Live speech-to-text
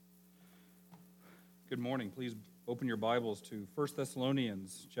Good morning. Please open your Bibles to 1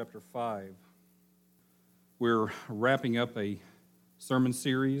 Thessalonians chapter 5. We're wrapping up a sermon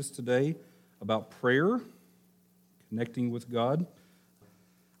series today about prayer, connecting with God.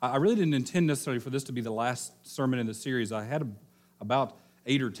 I really didn't intend necessarily for this to be the last sermon in the series. I had about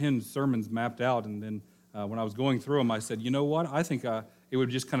 8 or 10 sermons mapped out, and then when I was going through them, I said, you know what? I think it would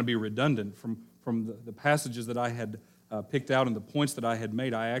just kind of be redundant from the passages that I had picked out and the points that I had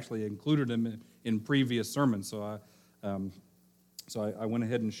made. I actually included them in previous sermons, so I went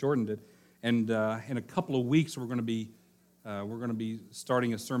ahead and shortened it. And in a couple of weeks, we're going to be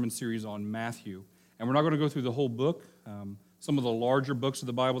starting a sermon series on Matthew, and we're not going to go through the whole book. Some of the larger books of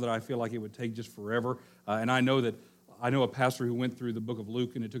the Bible that I feel like it would take just forever, and I know a pastor who went through the book of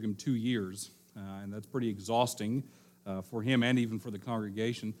Luke, and it took him 2 years, and that's pretty exhausting for him and even for the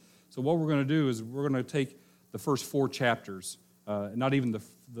congregation. So what we're going to do is we're going to take the first 4 chapters, not even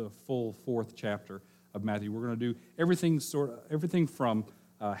the full 4th chapter of Matthew. We're going to do everything from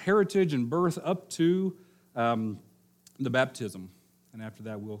heritage and birth up to the baptism, and after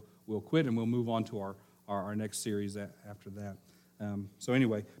that we'll quit and we'll move on to our next series after that. So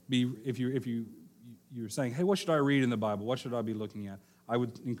anyway, if you're saying, hey, what should I read in the Bible? What should I be looking at? I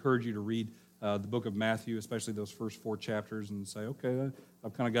would encourage you to read the book of Matthew, especially those first 4 chapters, and say, okay,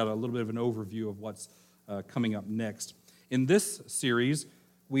 I've kind of got a little bit of an overview of what's coming up next. In this series,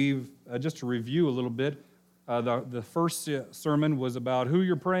 we've, just to review a little bit, the first sermon was about who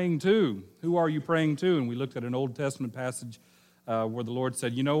you're praying to. Who are you praying to? And we looked at an Old Testament passage where the Lord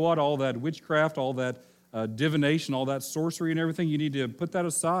said, you know what, all that witchcraft, all that divination, all that sorcery and everything, you need to put that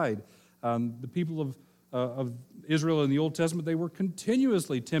aside. The people of Israel in the Old Testament, they were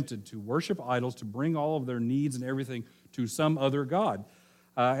continuously tempted to worship idols, to bring all of their needs and everything to some other god.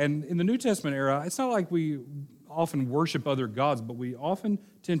 And in the New Testament era, it's not like we often worship other gods, but we often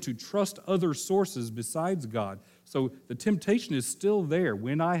tend to trust other sources besides God. So the temptation is still there.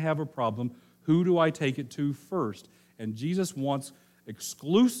 When I have a problem, who do I take it to first? And Jesus wants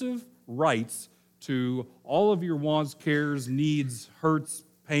exclusive rights to all of your wants, cares, needs, hurts,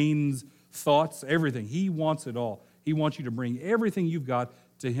 pains, thoughts, everything. He wants it all. He wants you to bring everything you've got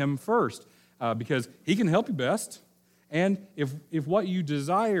to Him first, because He can help you best. And if what you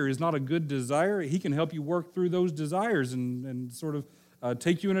desire is not a good desire, He can help you work through those desires and sort of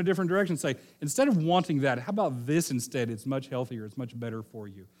take you in a different direction. Say, instead of wanting that, how about this instead? It's much healthier. It's much better for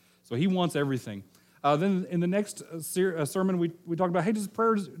you. So He wants everything. Then in the next sermon, we talked about, hey, does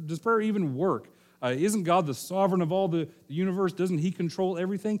prayer even work? Isn't God the sovereign of all the universe? Doesn't He control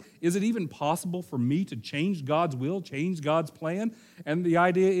everything? Is it even possible for me to change God's will, change God's plan? And the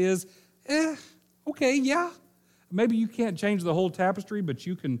idea is, okay, yeah. Maybe you can't change the whole tapestry, but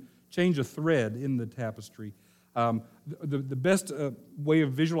you can change a thread in the tapestry. The best way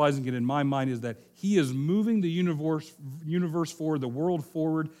of visualizing it in my mind is that He is moving the universe forward, the world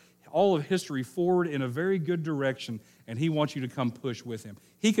forward, all of history forward in a very good direction, and He wants you to come push with Him.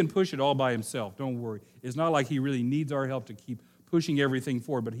 He can push it all by Himself, don't worry. It's not like He really needs our help to keep pushing everything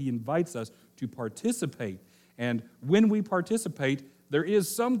forward, but He invites us to participate. And when we participate, there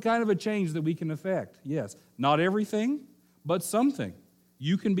is some kind of a change that we can affect. Yes, not everything, but something.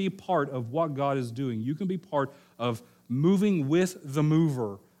 You can be part of what God is doing. You can be part of moving with the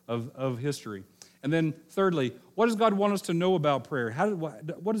mover of history. And then thirdly, what does God want us to know about prayer?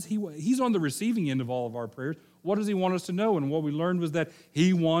 What does He's on the receiving end of all of our prayers. What does He want us to know? And what we learned was that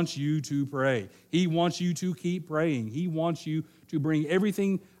He wants you to pray. He wants you to keep praying. He wants you to bring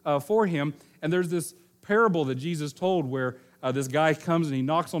everything for Him. And there's this parable that Jesus told where this guy comes and he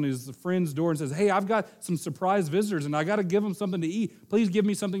knocks on his friend's door and says, hey, I've got some surprise visitors and I got to give them something to eat. Please give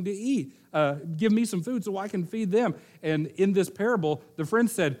me something to eat. Give me some food so I can feed them. And in this parable, the friend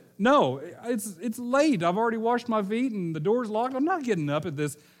said, no, it's late. I've already washed my feet and the door's locked. I'm not getting up at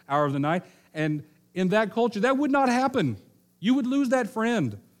this hour of the night. And in that culture, that would not happen. You would lose that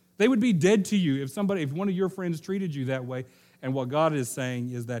friend. They would be dead to you if one of your friends treated you that way. And what God is saying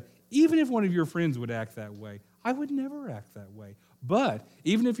is that even if one of your friends would act that way, I would never act that way. But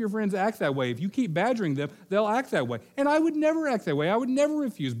even if your friends act that way, if you keep badgering them, they'll act that way. And I would never act that way. I would never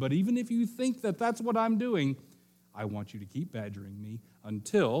refuse. But even if you think that that's what I'm doing, I want you to keep badgering me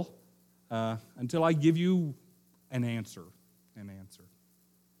until I give you an answer.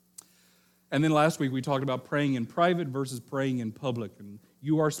 And then last week we talked about praying in private versus praying in public. And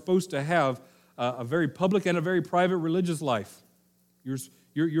you are supposed to have a very public and a very private religious life. Your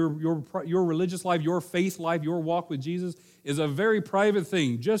religious life, your faith life, your walk with Jesus is a very private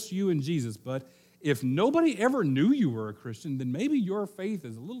thing, just you and Jesus. But if nobody ever knew you were a Christian, then maybe your faith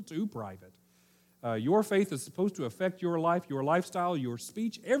is a little too private. Your faith is supposed to affect your life, your lifestyle, your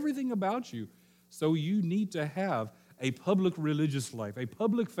speech, everything about you. So you need to have a public religious life, a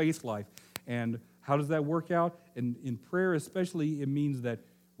public faith life. And how does that work out? In prayer especially, it means that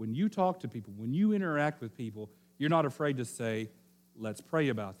when you talk to people, when you interact with people, you're not afraid to say, let's pray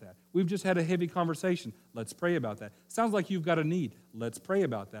about that. We've just had a heavy conversation. Let's pray about that. Sounds like you've got a need. Let's pray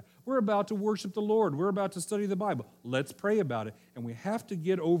about that. We're about to worship the Lord. We're about to study the Bible. Let's pray about it. And we have to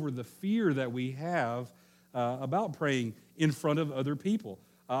get over the fear that we have about praying in front of other people.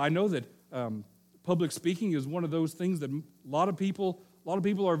 I know that public speaking is one of those things that a lot of people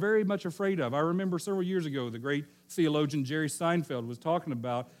are very much afraid of. I remember several years ago, the great theologian Jerry Seinfeld was talking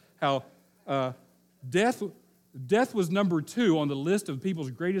about how death was number 2 on the list of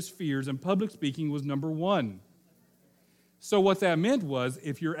people's greatest fears, and public speaking was number 1. So what that meant was,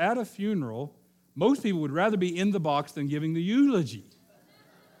 if you're at a funeral, most people would rather be in the box than giving the eulogy.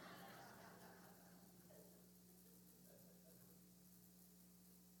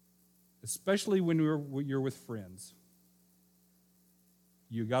 Especially when you're with friends.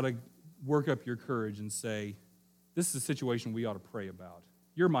 You got to work up your courage and say, this is a situation we ought to pray about.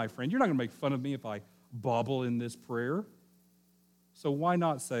 You're my friend. You're not going to make fun of me if I bobble in this prayer. So why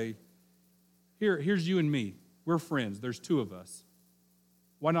not say, here's you and me. We're friends. There's 2 of us.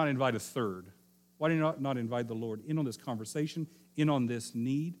 Why not invite a third? Why do you not invite the Lord in on this conversation, in on this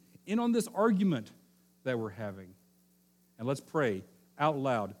need, in on this argument that we're having? And let's pray out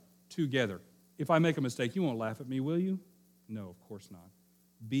loud together. If I make a mistake, you won't laugh at me, will you? No, of course not.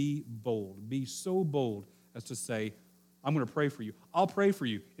 Be bold. Be so bold as to say, I'm going to pray for you. I'll pray for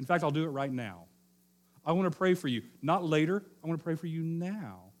you. In fact, I'll do it right now. I want to pray for you. Not later. I want to pray for you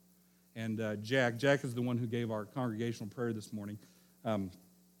now. And Jack is the one who gave our congregational prayer this morning.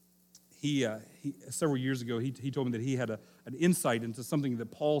 He several years ago, he told me that he had an insight into something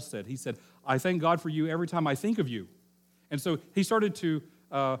that Paul said. He said, I thank God for you every time I think of you. And so he started to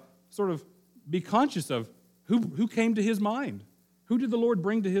sort of be conscious of who came to his mind. Who did the Lord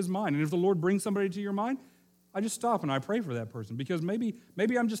bring to his mind? And if the Lord brings somebody to your mind, I just stop and I pray for that person, because maybe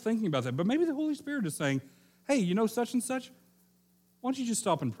I'm just thinking about that, but maybe the Holy Spirit is saying, hey, you know such and such? Why don't you just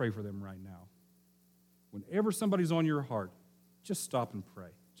stop and pray for them right now? Whenever somebody's on your heart, just stop and pray.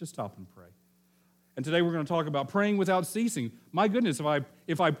 Just stop and pray. And today we're going to talk about praying without ceasing. My goodness,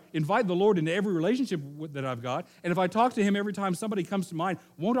 if I invite the Lord into every relationship that I've got, and if I talk to him every time somebody comes to mind,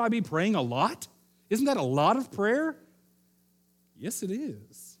 won't I be praying a lot? Isn't that a lot of prayer? Yes, it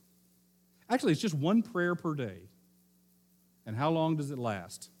is. Actually, it's just 1 prayer per day. And how long does it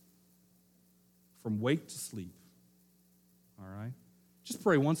last? From wake to sleep. All right? Just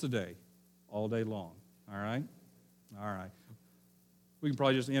pray once a day, all day long. All right? All right. We can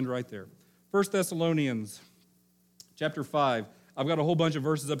probably just end right there. 1 Thessalonians chapter 5. I've got a whole bunch of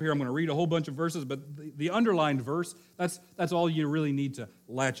verses up here. I'm going to read a whole bunch of verses, but the underlined verse, that's all you really need to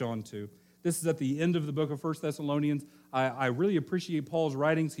latch on to. This is at the end of the book of 1 Thessalonians. I really appreciate Paul's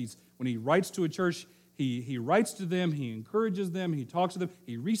writings. When he writes to a church, he writes to them, he encourages them, he talks to them,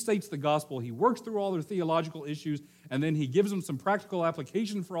 he restates the gospel, he works through all their theological issues, and then he gives them some practical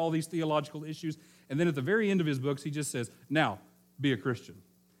application for all these theological issues. And then at the very end of his books, he just says, now, be a Christian.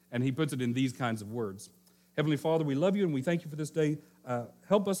 And he puts it in these kinds of words. Heavenly Father, we love you and we thank you for this day.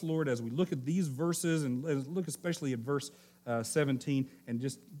 Help us, Lord, as we look at these verses and look especially at verse 17 and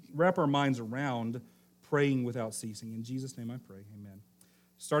just wrap our minds around praying without ceasing. In Jesus' name I pray, amen.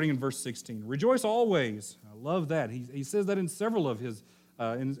 Starting in verse 16, rejoice always. I love that. He says that in several of his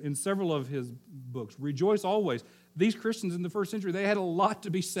books. Rejoice always. These Christians in the first century, they had a lot to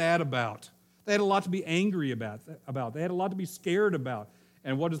be sad about. They had a lot to be angry about. They had a lot to be scared about.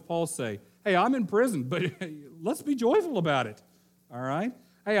 And what does Paul say? Hey, I'm in prison, but let's be joyful about it. All right?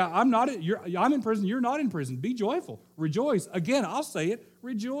 Hey, I'm in prison. You're not in prison. Be joyful. Rejoice. Again, I'll say it.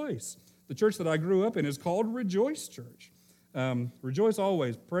 Rejoice. The church that I grew up in is called Rejoice Church. Rejoice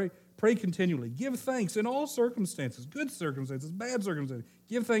always. Pray continually. Give thanks in all circumstances, good circumstances, bad circumstances.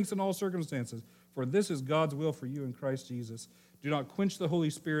 Give thanks in all circumstances, for this is God's will for you in Christ Jesus. Do not quench the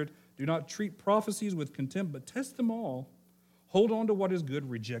Holy Spirit. Do not treat prophecies with contempt, but test them all. Hold on to what is good.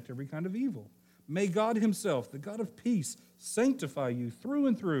 Reject every kind of evil. May God himself, the God of peace, sanctify you through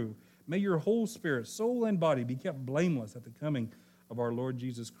and through. May your whole spirit, soul, and body be kept blameless at the coming of our Lord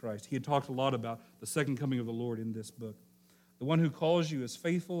Jesus Christ. He had talked a lot about the second coming of the Lord in this book. The one who calls you is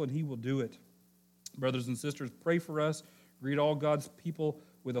faithful, and he will do it. Brothers and sisters, pray for us. Greet all God's people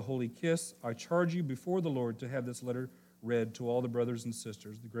with a holy kiss. I charge you before the Lord to have this letter read to all the brothers and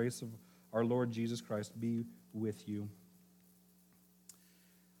sisters. The grace of our Lord Jesus Christ be with you.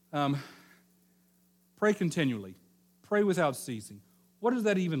 Pray continually. Pray without ceasing. What does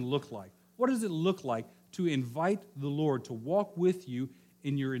that even look like? What does it look like to invite the Lord to walk with you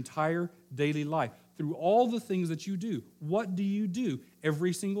in your entire daily life, through all the things that you do. What do you do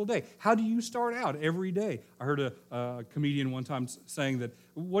every single day? How do you start out every day? I heard a comedian one time saying that,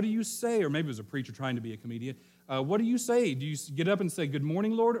 what do you say? Or maybe it was a preacher trying to be a comedian. What do you say? Do you get up and say, good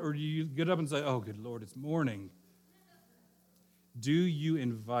morning, Lord? Or do you get up and say, oh, good Lord, it's morning? Do you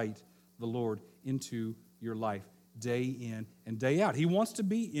invite the Lord into your life day in and day out? He wants to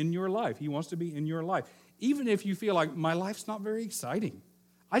be in your life. He wants to be in your life. Even if you feel like, my life's not very exciting.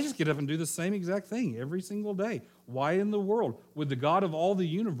 I just get up and do the same exact thing every single day. Why in the world would the God of all the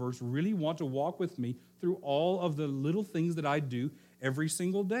universe really want to walk with me through all of the little things that I do every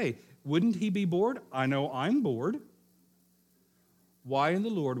single day? Wouldn't he be bored? I know I'm bored. Why in the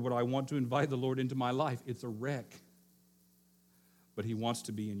Lord would I want to invite the Lord into my life? It's a wreck. But he wants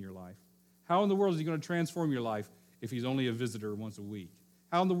to be in your life. How in the world is he going to transform your life if he's only a visitor once a week?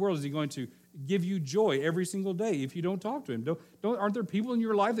 How in the world is he going to give you joy every single day if you don't talk to him? Aren't there people in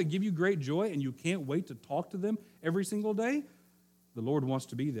your life that give you great joy and you can't wait to talk to them every single day? The Lord wants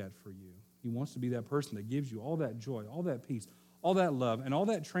to be that for you. He wants to be that person that gives you all that joy, all that peace, all that love, and all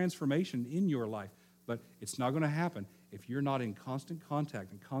that transformation in your life. But it's not going to happen if you're not in constant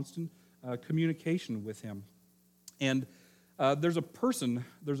contact and constant communication with him. And there's a person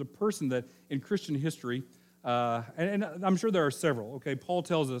that in Christian history, and I'm sure there are several, okay? Paul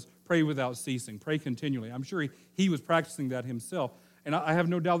tells us, pray without ceasing, pray continually. I'm sure he was practicing that himself. And I have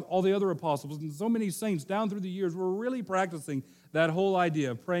no doubt all the other apostles and so many saints down through the years were really practicing that whole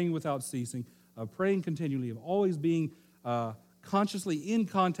idea of praying without ceasing, of praying continually, of always being consciously in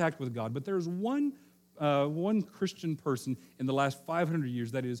contact with God. But there's one Christian person in the last 500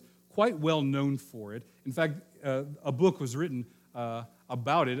 years that is quite well known for it. In fact, a book was written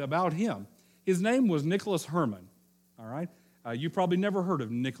about him. His name was Nicholas Herman, all right? You probably never heard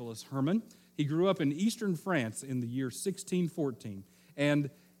of Nicholas Herman. He grew up in eastern France in the year 1614, and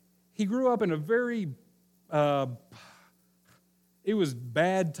he grew up in a very, it was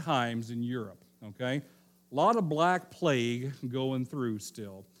bad times in Europe, okay? A lot of Black Plague going through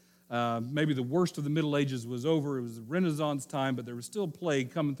still. Maybe the worst of the Middle Ages was over. It was Renaissance time, but there was still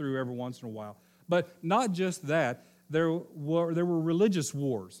plague coming through every once in a while. But not just that. There were religious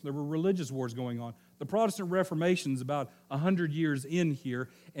wars. There were religious wars going on. The Protestant Reformation's about 100 years in here,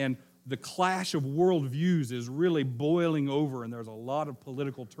 and the clash of worldviews is really boiling over, and there's a lot of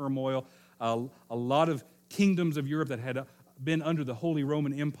political turmoil, a lot of kingdoms of Europe that had been under the Holy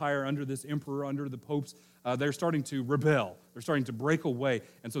Roman Empire, under this emperor, under the popes. They're starting to rebel. They're starting to break away,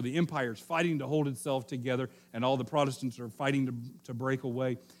 and so the empire's fighting to hold itself together, and all the Protestants are fighting to break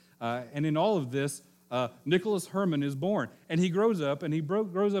away. And in all of this, Nicholas Herman is born, and he grows up, and he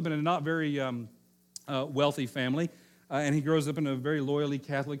grows up in a not very wealthy family, and he grows up in a very loyally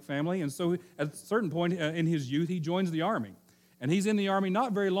Catholic family, and so at a certain point in his youth, he joins the army, and he's in the army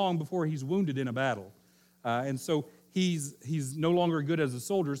not very long before he's wounded in a battle, and so he's no longer good as a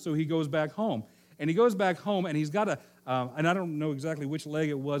soldier, so he goes back home, and he's got and I don't know exactly which leg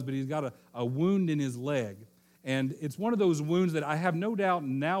it was, but he's got a wound in his leg, and it's one of those wounds that I have no doubt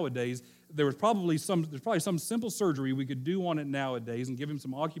nowadays there's probably some simple surgery we could do on it nowadays and give him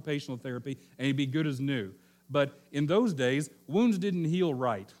some occupational therapy and he'd be good as new. But in those days, wounds didn't heal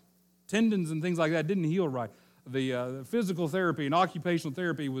right. Tendons and things like that didn't heal right. The physical therapy and occupational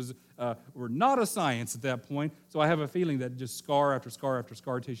therapy were not a science at that point. So I have a feeling that just scar after scar after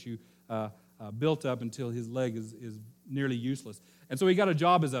scar tissue built up until his leg is nearly useless. And so he got a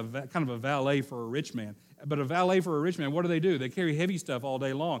job as kind of a valet for a rich man. But a valet for a rich man, what do? They carry heavy stuff all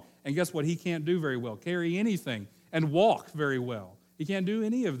day long. And guess what? He can't do very well. Carry anything and walk very well. He can't do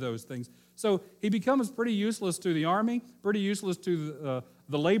any of those things. So he becomes pretty useless to the army, pretty useless to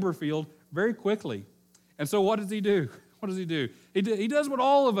the labor field very quickly. And so what does he do? He does what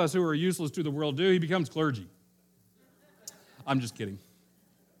all of us who are useless to the world do. He becomes clergy. I'm just kidding.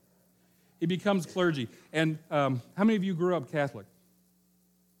 He becomes clergy. And how many of you grew up Catholic?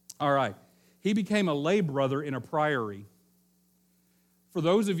 All right. He became a lay brother in a priory. For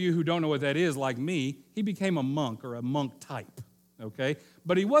those of you who don't know what that is, like me, he became a monk or a monk type, okay?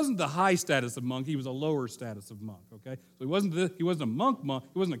 But he wasn't the high status of monk, he was a lower status of monk, okay? So he wasn't a monk,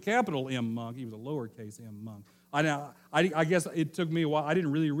 he wasn't a capital M monk, he was a lowercase m monk. I guess it took me a while. I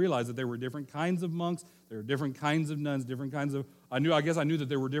didn't really realize that there were different kinds of monks, there were different kinds of nuns, different kinds of... I guess I knew that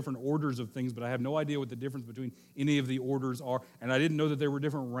there were different orders of things, but I have no idea what the difference between any of the orders are, and I didn't know that there were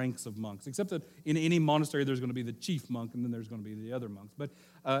different ranks of monks, except that in any monastery there's going to be the chief monk, and then there's going to be the other monks. But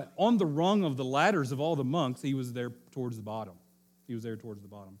on the rung of the ladders of all the monks, he was there towards the bottom.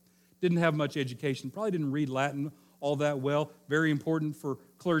 Didn't have much education, probably didn't read Latin all that well. Very important for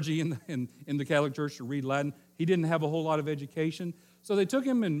clergy in the Catholic Church to read Latin. He didn't have a whole lot of education, So they took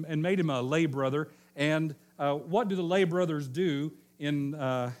him and made him a lay brother. And what do the lay brothers do in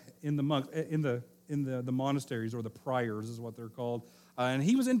the monasteries, or the priors is what they're called? And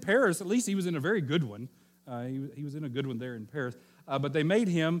he was in Paris. At least he was in a very good one. He was in a good one there in Paris. But they made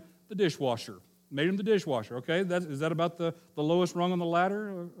him the dishwasher. Made him the dishwasher. Okay, is that about the lowest rung on the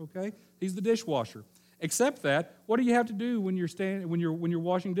ladder? Okay, he's the dishwasher. Except that, what do you have to do when you're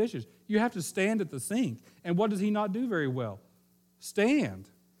washing dishes? You have to stand at the sink. And what does he not do very well? Stand.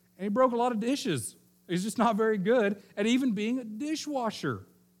 And he broke a lot of dishes. He's just not very good at even being a dishwasher.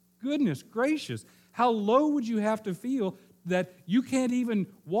 Goodness gracious. How low would you have to feel that you can't even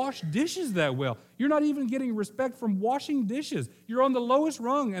wash dishes that well? You're not even getting respect from washing dishes. You're on the lowest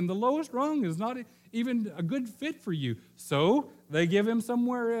rung, and the lowest rung is not even a good fit for you. So they give him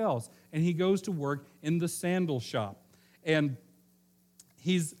somewhere else, and he goes to work in the sandal shop. And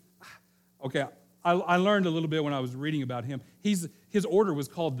I learned a little bit when I was reading about him. His order was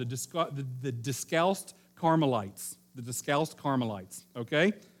called the Discalced Carmelites. The Discalced Carmelites,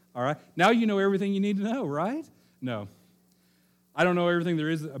 okay? All right? Now you know everything you need to know, right? No. I don't know everything there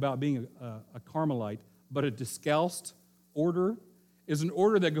is about being a Carmelite, but a Discalced order is an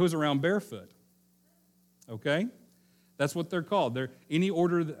order that goes around barefoot, okay? That's what they're called. They're any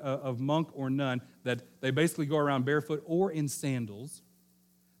order of monk or nun that they basically go around barefoot or in sandals.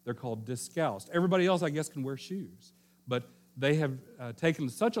 They're called discalced. Everybody else, I guess, can wear shoes, but they have taken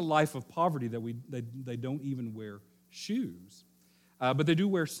such a life of poverty that they don't even wear shoes. But they do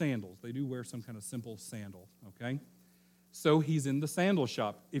wear sandals. They do wear some kind of simple sandal, okay? So he's in the sandal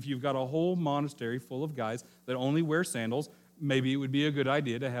shop. If you've got a whole monastery full of guys that only wear sandals, maybe it would be a good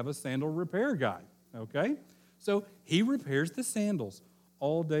idea to have a sandal repair guy, okay? So he repairs the sandals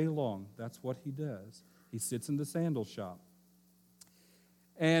all day long. That's what he does. He sits in the sandal shop.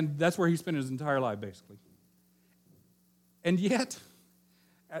 And that's where he spent his entire life, basically. And yet,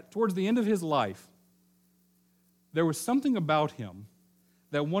 towards the end of his life, there was something about him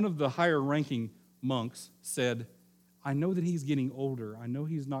that one of the higher-ranking monks said, I know that he's getting older. I know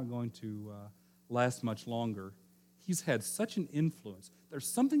he's not going to last much longer. He's had such an influence. There's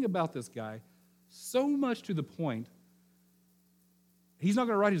something about this guy, so much to the point, he's not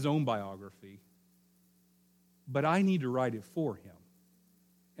going to write his own biography, but I need to write it for him.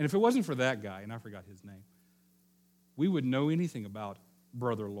 And if it wasn't for that guy, and I forgot his name, we wouldn't know anything about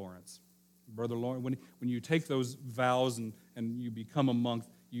Brother Lawrence. Brother Lawrence, when you take those vows and you become a monk,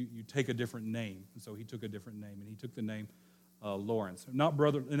 you take a different name. And so he took a different name, and he took the name Lawrence.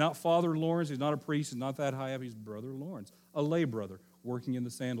 Not Father Lawrence. He's not a priest. He's not that high up. He's Brother Lawrence, a lay brother working in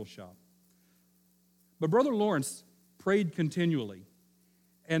the sandal shop. But Brother Lawrence prayed continually,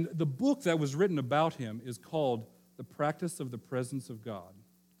 and the book that was written about him is called The Practice of the Presence of God.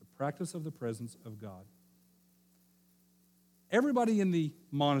 The Practice of the Presence of God. Everybody in the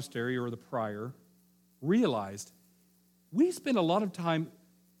monastery or the prior realized we spend a lot of time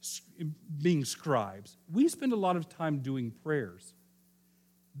being scribes. We spend a lot of time doing prayers.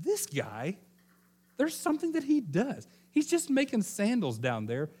 This guy, there's something that he does. He's just making sandals down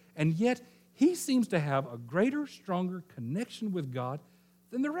there, and yet he seems to have a greater, stronger connection with God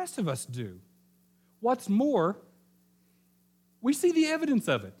than the rest of us do. What's more, we see the evidence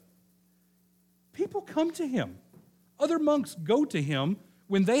of it. People come to him. Other monks go to him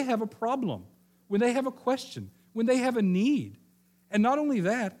when they have a problem, when they have a question, when they have a need. And not only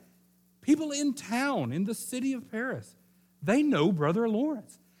that, people in town, in the city of Paris, they know Brother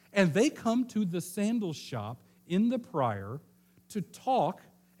Lawrence. And they come to the sandal shop in the prior to talk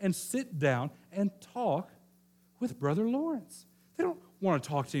and sit down and talk with Brother Lawrence. They don't want to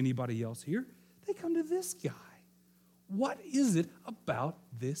talk to anybody else here. They come to this guy. What is it about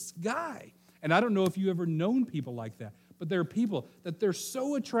this guy? And I don't know if you've ever known people like that, but there are people that they're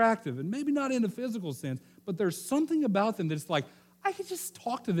so attractive, and maybe not in a physical sense, but there's something about them that's like, I could just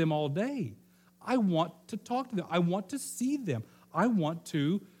talk to them all day. I want to talk to them. I want to see them. I want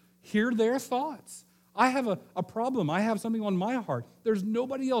to hear their thoughts. I have a problem. I have something on my heart. There's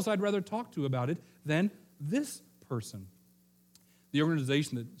nobody else I'd rather talk to about it than this person. The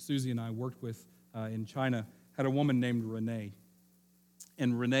organization that Susie and I worked with in China had a woman named Renee.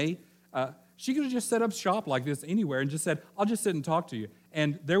 And Renee, she could have just set up shop like this anywhere and just said, I'll just sit and talk to you.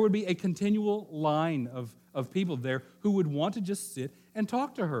 And there would be a continual line of people there who would want to just sit and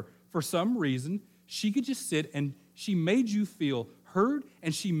talk to her. For some reason, she could just sit, and she made you feel heard,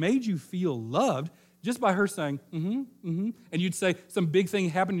 and she made you feel loved just by her saying, and you'd say some big thing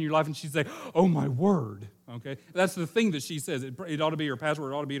happened in your life, and she'd say, oh, my word, okay? That's the thing that she says. It ought to be her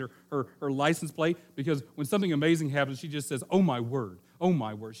password. It ought to be her license plate, because when something amazing happens, she just says, oh, my word, oh,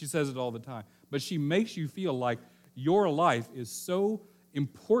 my word. She says it all the time. But she makes you feel like your life is so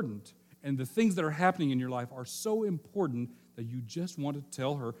important, and the things that are happening in your life are so important that you just want to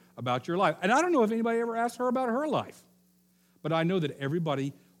tell her about your life. And I don't know if anybody ever asked her about her life, but I know that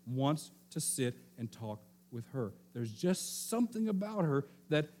everybody wants to sit and talk with her. There's just something about her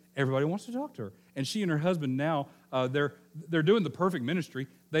that everybody wants to talk to her. And she and her husband now, they're doing the perfect ministry.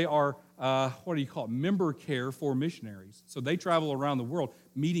 They are, member care for missionaries. So they travel around the world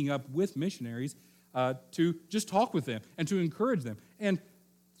meeting up with missionaries to just talk with them and to encourage them. And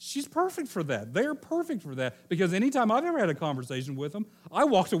she's perfect for that. They're perfect for that, because anytime I've ever had a conversation with them, I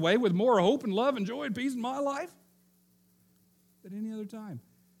walked away with more hope and love and joy and peace in my life than any other time.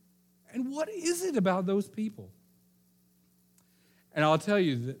 And what is it about those people? And I'll tell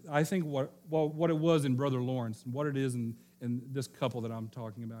you that I think what it was in Brother Lawrence and what it is in this couple that I'm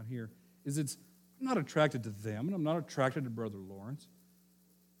talking about here is I'm not attracted to them, and I'm not attracted to Brother Lawrence.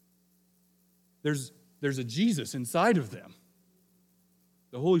 There's a Jesus inside of them.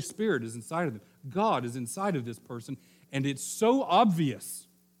 The Holy Spirit is inside of them. God is inside of this person, and it's so obvious.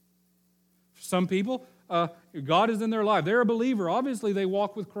 For some people, God is in their life. They're a believer. Obviously, they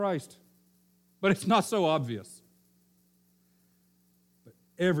walk with Christ. But it's not so obvious. But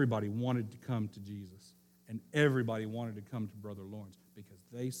everybody wanted to come to Jesus, and everybody wanted to come to Brother Lawrence because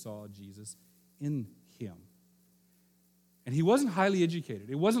they saw Jesus in him. And he wasn't highly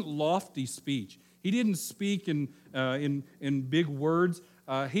educated. It wasn't lofty speech. He didn't speak in big words.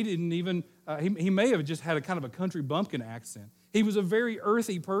 He didn't even, he may have just had a kind of a country bumpkin accent. He was a very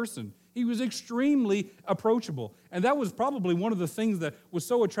earthy person. He was extremely approachable. And that was probably one of the things that was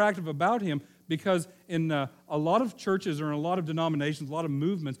so attractive about him, because in a lot of churches or in a lot of denominations, a lot of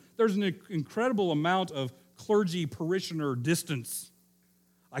movements, there's an incredible amount of clergy parishioner distance.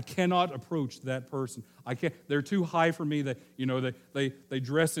 I cannot approach that person. I can't. They're too high for me. They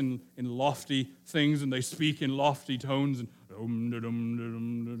dress in lofty things and they speak in lofty tones, and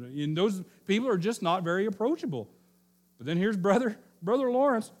those people are just not very approachable. But then here's Brother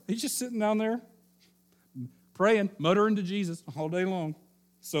Lawrence. He's just sitting down there praying, muttering to Jesus all day long,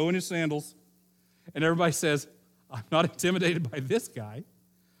 sewing his sandals. And everybody says, I'm not intimidated by this guy.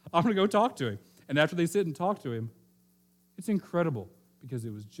 I'm going to go talk to him. And after they sit and talk to him, it's incredible, because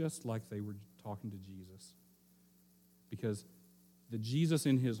it was just like they were talking to Jesus. Because the Jesus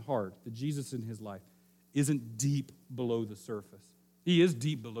in his heart, the Jesus in his life, isn't deep below the surface. He is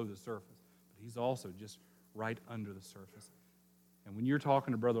deep below the surface, but he's also just right under the surface. And when you're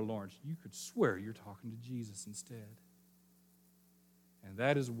talking to Brother Lawrence, you could swear you're talking to Jesus instead. And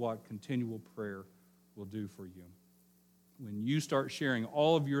that is what continual prayer will do for you. When you start sharing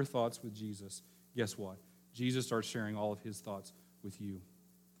all of your thoughts with Jesus, guess what? Jesus starts sharing all of his thoughts with you.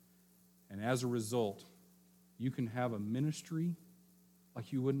 And as a result, you can have a ministry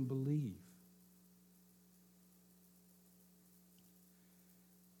like you wouldn't believe.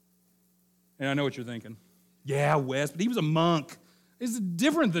 And I know what you're thinking. Yeah, Wes, but he was a monk. It's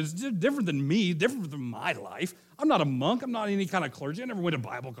different than me, different than my life. I'm not a monk. I'm not any kind of clergy. I never went to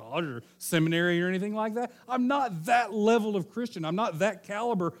Bible college or seminary or anything like that. I'm not that level of Christian. I'm not that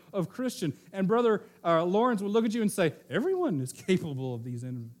caliber of Christian. And Brother Lawrence would look at you and say, everyone is capable of these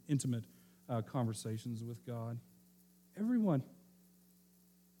intimate conversations with God. Everyone.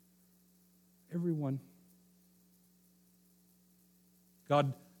 Everyone.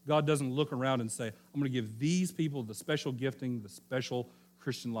 God doesn't look around and say, I'm going to give these people the special gifting, the special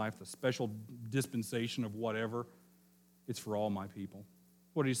Christian life, the special dispensation of whatever. It's for all my people.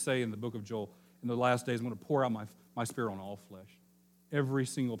 What did he say in the book of Joel? In the last days, I'm going to pour out my spirit on all flesh. Every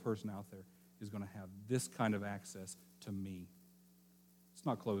single person out there is going to have this kind of access to me. It's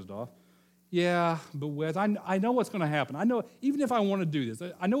not closed off. Yeah, but Wes, I know what's going to happen. I know, even if I want to do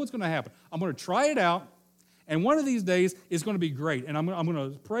this, I know what's going to happen. I'm going to try it out. And one of these days, it's going to be great. And I'm going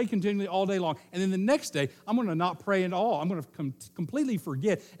to pray continually all day long. And then the next day, I'm going to not pray at all. I'm going to completely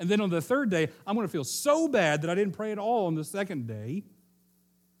forget. And then on the third day, I'm going to feel so bad that I didn't pray at all on the second day.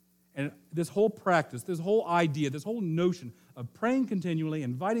 And this whole practice, this whole idea, this whole notion of praying continually,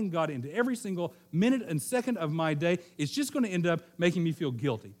 inviting God into every single minute and second of my day is just going to end up making me feel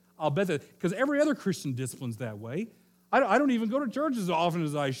guilty. I'll bet that, because every other Christian discipline's that way. I don't even go to church as often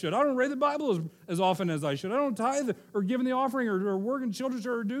as I should. I don't read the Bible as often as I should. I don't tithe or give in the offering or work in children's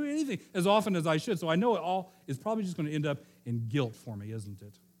or do anything as often as I should. So I know it all is probably just going to end up in guilt for me, isn't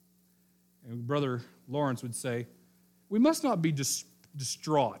it? And Brother Lawrence would say, we must not be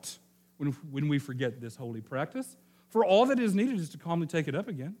distraught when we forget this holy practice. For all that is needed is to calmly take it up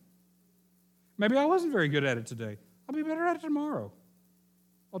again. Maybe I wasn't very good at it today. I'll be better at it tomorrow.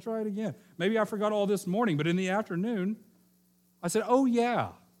 I'll try it again. Maybe I forgot all this morning, but in the afternoon, I said, oh yeah.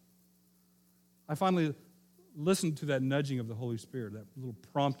 I finally listened to that nudging of the Holy Spirit, that little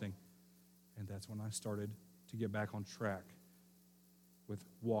prompting, and that's when I started to get back on track with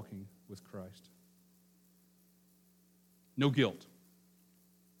walking with Christ. No guilt.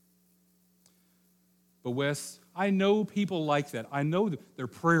 But Wes, I know people like that. I know that they're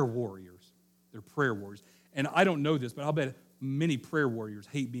prayer warriors. They're prayer warriors. And I don't know this, but I'll bet many prayer warriors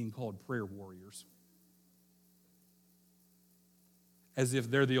hate being called prayer warriors. As if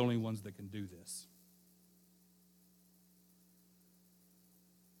they're the only ones that can do this.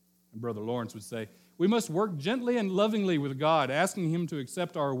 And Brother Lawrence would say, we must work gently and lovingly with God, asking Him to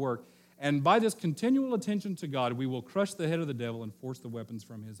accept our work. And by this continual attention to God, we will crush the head of the devil and force the weapons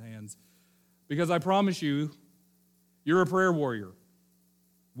from his hands. Because I promise you, you're a prayer warrior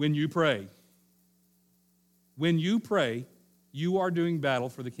when you pray. When you pray, you are doing battle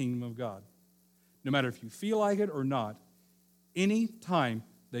for the kingdom of God. No matter if you feel like it or not, any time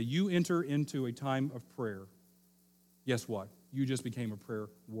that you enter into a time of prayer, guess what? You just became a prayer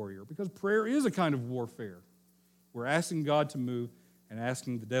warrior. Because prayer is a kind of warfare. We're asking God to move and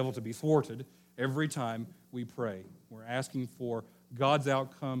asking the devil to be thwarted every time we pray. We're asking for God's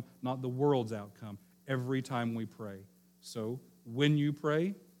outcome, not the world's outcome, every time we pray. So, when you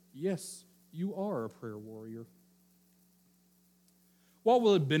pray, yes, you are a prayer warrior. What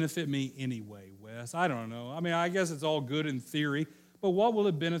will it benefit me anyway, Wes? I don't know. I mean, I guess it's all good in theory, but what will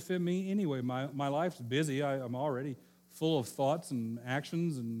it benefit me anyway? My life's busy. I'm already full of thoughts and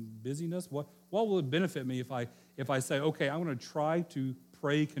actions and busyness. What will it benefit me if I say, okay, I want to try to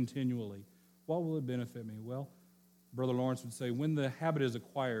pray continually? What will it benefit me? Well, Brother Lawrence would say, when the habit is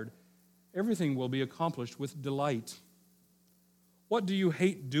acquired, everything will be accomplished with delight. What do you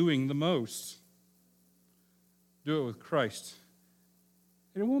hate doing the most? Do it with Christ.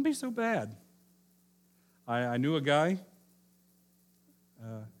 And it won't be so bad. I knew a guy,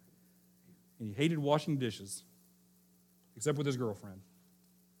 and he hated washing dishes, except with his girlfriend.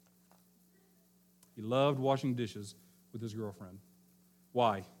 He loved washing dishes with his girlfriend.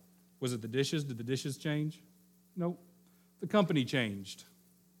 Why? Was it the dishes? Did the dishes change? No. The company changed.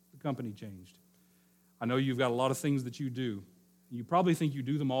 The company changed. I know you've got a lot of things that you do. You probably think you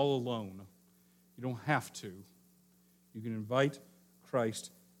do them all alone. You don't have to. You can invite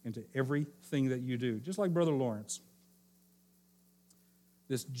Christ into everything that you do, just like Brother Lawrence.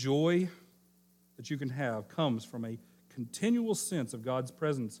 This joy that you can have comes from a continual sense of God's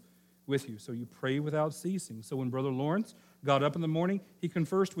presence with you. So you pray without ceasing. So when Brother Lawrence got up in the morning, he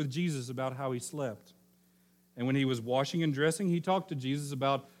conversed with Jesus about how he slept. And when he was washing and dressing, he talked to Jesus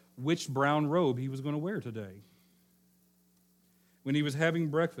about which brown robe he was going to wear today. When he was having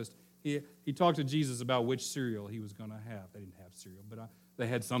breakfast, he talked to Jesus about which cereal he was going to have. They didn't have cereal, but they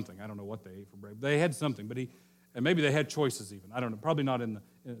had something. I don't know what they ate for breakfast. They had something, and maybe they had choices even. I don't know. Probably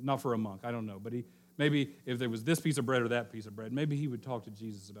not for a monk. I don't know. But maybe if there was this piece of bread or that piece of bread, maybe he would talk to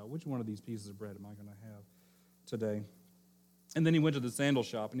Jesus about which one of these pieces of bread am I going to have today. And then he went to the sandal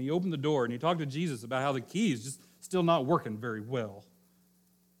shop, and he opened the door, and he talked to Jesus about how the key is just still not working very well.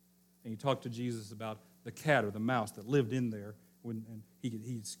 And he talked to Jesus about the cat or the mouse that lived in there, and he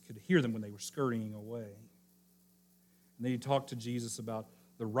could hear them when they were scurrying away. And then he talked to Jesus about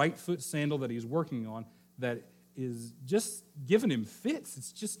the right foot sandal that he's working on that is just giving him fits.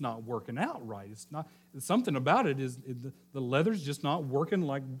 It's just not working out right. Something about it is the leather's just not working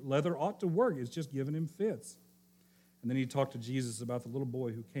like leather ought to work. It's just giving him fits. And then he talked to Jesus about the little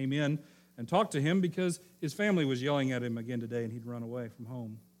boy who came in and talked to him because his family was yelling at him again today and he'd run away from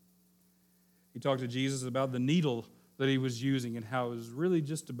home. He talked to Jesus about the needle that he was using and how it was really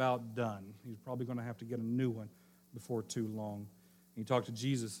just about done. He was probably going to have to get a new one before too long. He talked to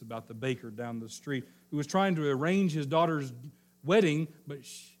Jesus about the baker down the street who was trying to arrange his daughter's wedding, but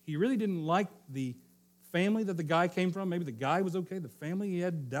he really didn't like the family that the guy came from. Maybe the guy was okay. The family he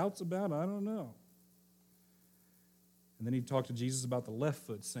had doubts about. I don't know. And then he talked to Jesus about the left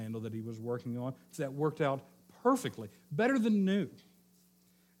foot sandal that he was working on. So that worked out perfectly, better than new.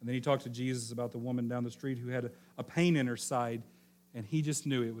 And then he talked to Jesus about the woman down the street who had a pain in her side, and he just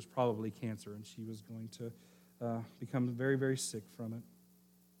knew it was probably cancer, and she was going to become very, very sick from it.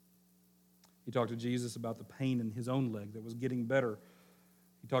 He talked to Jesus about the pain in his own leg that was getting better.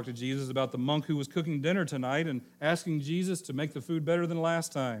 He talked to Jesus about the monk who was cooking dinner tonight and asking Jesus to make the food better than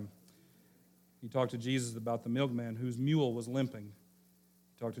last time. He talked to Jesus about the milkman whose mule was limping.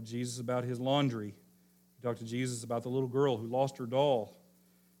 He talked to Jesus about his laundry. He talked to Jesus about the little girl who lost her doll.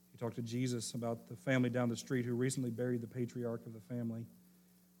 He talked to Jesus about the family down the street who recently buried the patriarch of the family.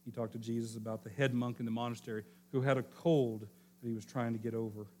 He talked to Jesus about the head monk in the monastery who had a cold that he was trying to get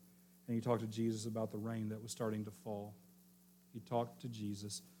over. And he talked to Jesus about the rain that was starting to fall. He talked to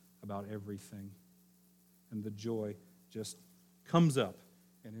Jesus about everything. and the joy just comes up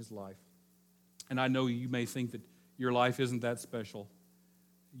in his life. And I know you may think that your life isn't that special.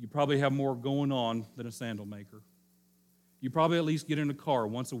 You probably have more going on than a sandal maker. You probably at least get in a car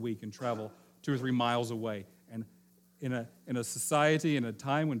once a week and travel 2 or 3 miles away. And in a society, in a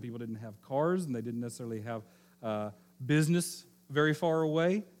time when people didn't have cars and they didn't necessarily have business very far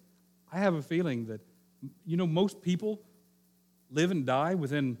away, I have a feeling that, most people live and die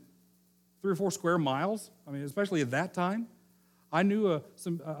within 3 or 4 square miles. I mean, especially at that time. I knew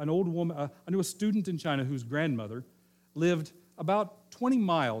an old woman, I knew a student in China whose grandmother lived about 20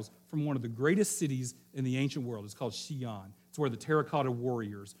 miles from one of the greatest cities in the ancient world. It's called Xi'an. It's where the terracotta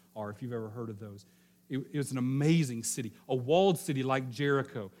warriors are, if you've ever heard of those. It was an amazing city, a walled city like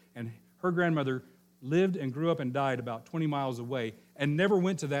Jericho. And her grandmother lived and grew up and died about 20 miles away and never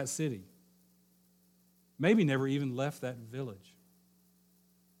went to that city. Maybe never even left that village.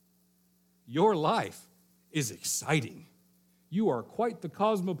 Your life is exciting. You are quite the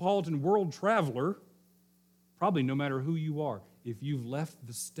cosmopolitan world traveler, probably no matter who you are, if you've left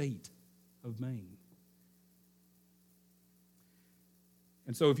the state of Maine.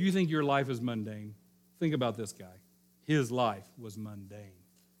 And so if you think your life is mundane, think about this guy. His life was mundane.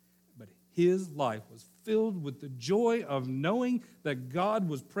 But his life was filled with the joy of knowing that God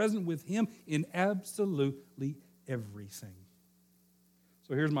was present with him in absolutely everything.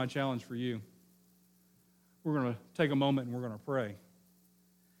 So here's my challenge for you. We're going to take a moment and we're going to pray.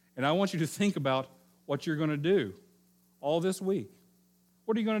 And I want you to think about what you're going to do all this week.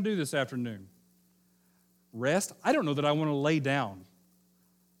 What are you going to do this afternoon? Rest? I don't know that I want to lay down.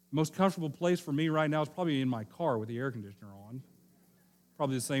 The most comfortable place for me right now is probably in my car with the air conditioner on.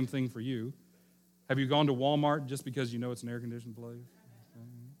 Probably the same thing for you. Have you gone to Walmart just because you know it's an air-conditioned place?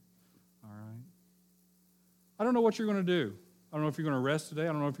 All right. I don't know what you're going to do. I don't know if you're going to rest today. I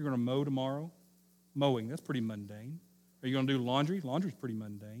don't know if you're going to mow tomorrow. Mowing, that's pretty mundane. Are you going to do laundry? Laundry's pretty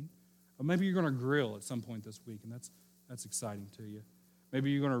mundane. Or maybe you're going to grill at some point this week, and that's exciting to you. Maybe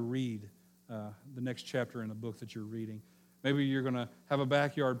you're going to read the next chapter in a book that you're reading. Maybe you're going to have a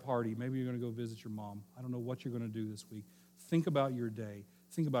backyard party. Maybe you're going to go visit your mom. I don't know what you're going to do this week. Think about your day.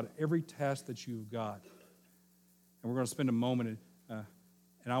 Think about every task that you've got. And we're going to spend a moment,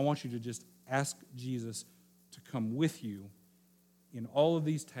 and I want you to just ask Jesus to come with you in all of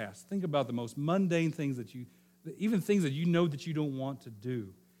these tasks. Think about the most mundane things even things that you know that you don't want to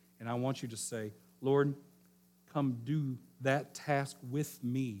do. And I want you to say, Lord, come do that task with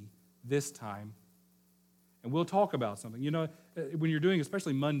me this time. And we'll talk about something. When you're doing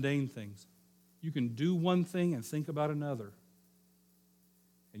especially mundane things, you can do one thing and think about another.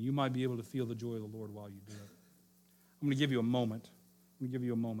 And you might be able to feel the joy of the Lord while you do it. I'm going to give you a moment.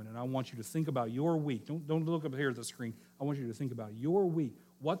 And I want you to think about your week. Don't look up here at the screen. I want you to think about your week,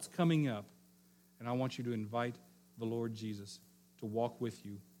 what's coming up, and I want you to invite the Lord Jesus to walk with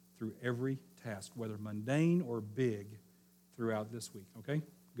you through every task, whether mundane or big, throughout this week. Okay?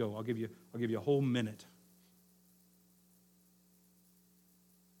 Go. I'll give you a whole minute.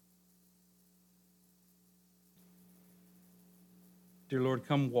 Dear Lord,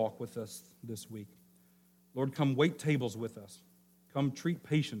 come walk with us this week. Lord, come wait tables with us. Come treat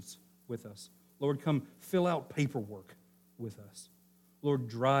patients with us. Lord, come fill out paperwork with us. Lord,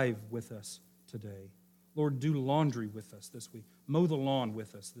 drive with us today. Lord, do laundry with us this week. Mow the lawn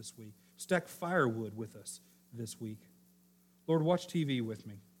with us this week. Stack firewood with us this week. Lord, watch TV with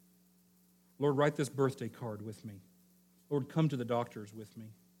me. Lord, write this birthday card with me. Lord, come to the doctors with me.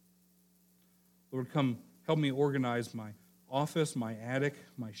 Lord, come help me organize my office, my attic,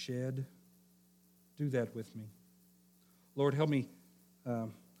 my shed. Do that with me. Lord, help me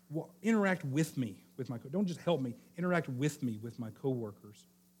interact with me. Don't just help me. Interact with me with my coworkers.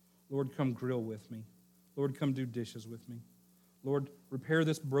 Lord, come grill with me. Lord, come do dishes with me. Lord, repair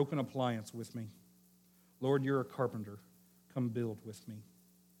this broken appliance with me. Lord, you're a carpenter. Come build with me.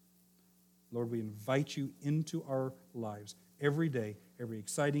 Lord, we invite you into our lives every day, every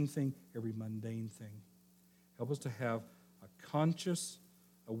exciting thing, every mundane thing. Help us to have a conscious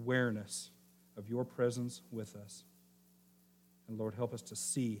awareness of your presence with us. And Lord, help us to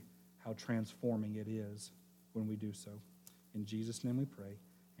see how transforming it is when we do so. In Jesus' name we pray.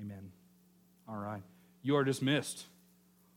 Amen. All right. You are dismissed.